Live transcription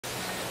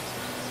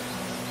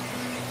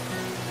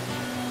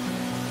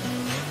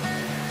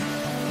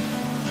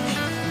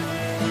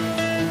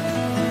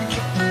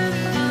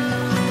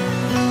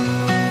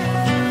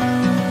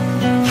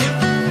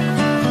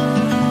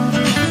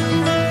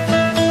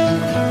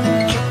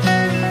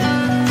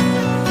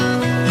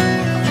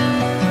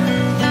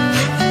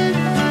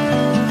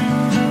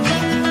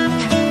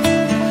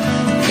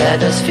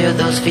let us feel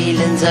those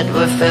feelings that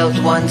were felt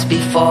once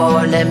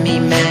before. Let me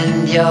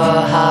mend your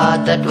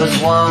heart that was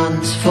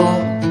once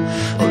full.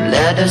 Oh,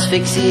 let us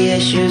fix the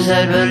issues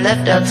that were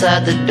left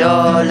outside the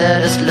door.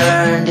 Let us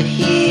learn to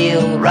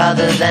heal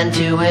rather than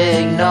to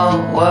ignore.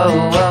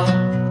 Whoa, whoa.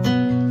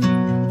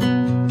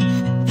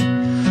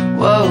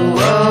 Whoa,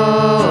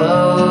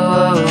 whoa,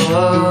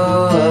 whoa, whoa,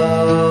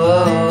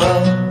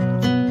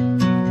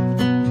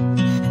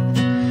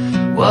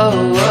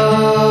 whoa,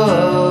 whoa.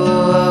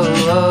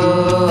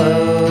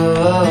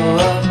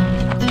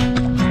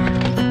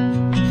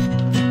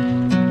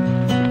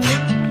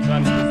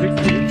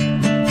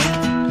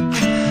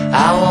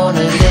 I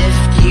wanna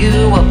lift you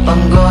up,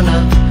 I'm gonna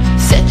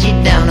set you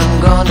down, I'm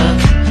gonna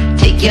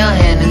take your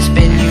hand and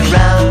spin you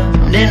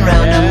round and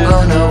round. I'm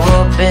gonna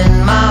open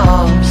my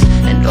arms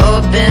and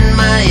open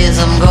my ears.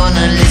 I'm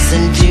gonna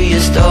listen to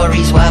your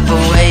stories, wipe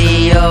away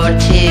your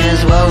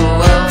tears. Whoa,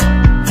 whoa.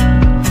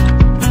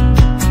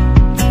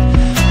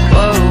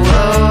 Whoa,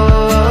 whoa,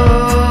 whoa,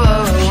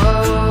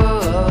 whoa.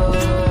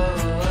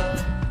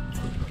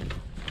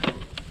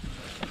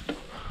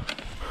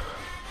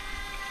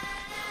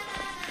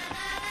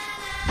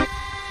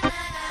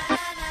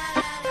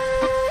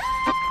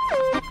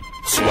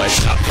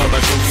 Sweatshop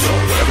coming through, so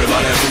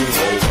everybody move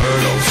over.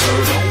 No sir,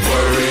 don't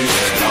worry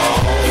at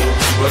all.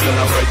 We're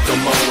gonna break the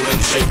mold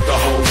and shake the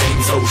whole thing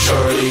so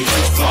surely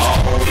to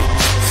fall.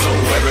 So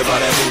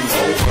everybody move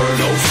over.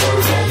 No sir,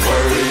 don't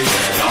worry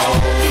at all.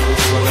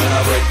 We're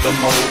gonna break the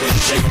mold and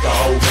shake the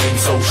whole thing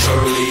so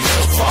surely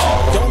to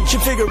fall. Don't you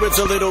figure it's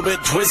a little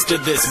bit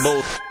twisted, this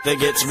bull that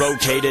gets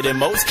rotated? In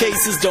most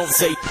cases don't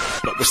say,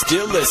 but we're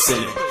still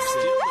listening.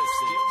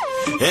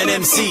 And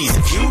MCs,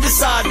 if you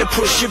decide to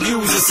push your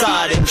views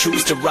aside and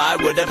choose to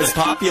ride whatever's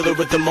popular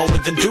at the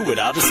moment, then do it.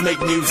 I'll just make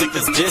music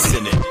that's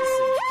dissonant.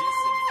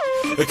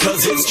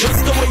 Because it's just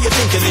the way you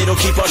think, and it'll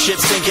keep our shit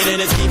sinking. And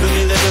it's keeping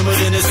me living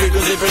within this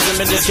frequency,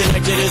 imprisonment.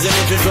 Disconnected as an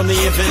infant from the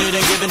infinite,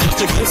 and giving just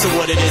a glimpse of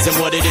what it is and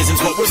what it isn't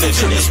what we're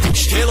living in.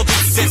 Tale of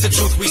beats, sense the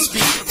truth we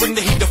speak. Bring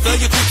the heat to fill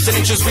your creeps and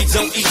inches we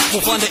don't eat.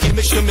 We'll find an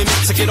image to mimic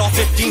to get off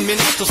 15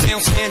 minutes till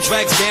sound span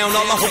drags down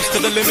all my hopes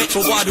to the limit.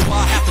 So why do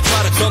I have to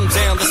try to dumb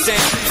down the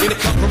sound in a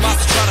compromise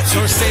to try to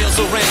turn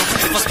sales around?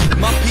 If I speak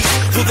my piece,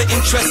 will the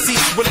interest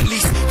cease? Well, at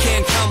least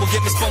can calm will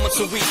get me moments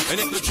a week. And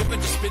if the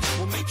dripping to spin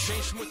will make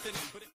change within it.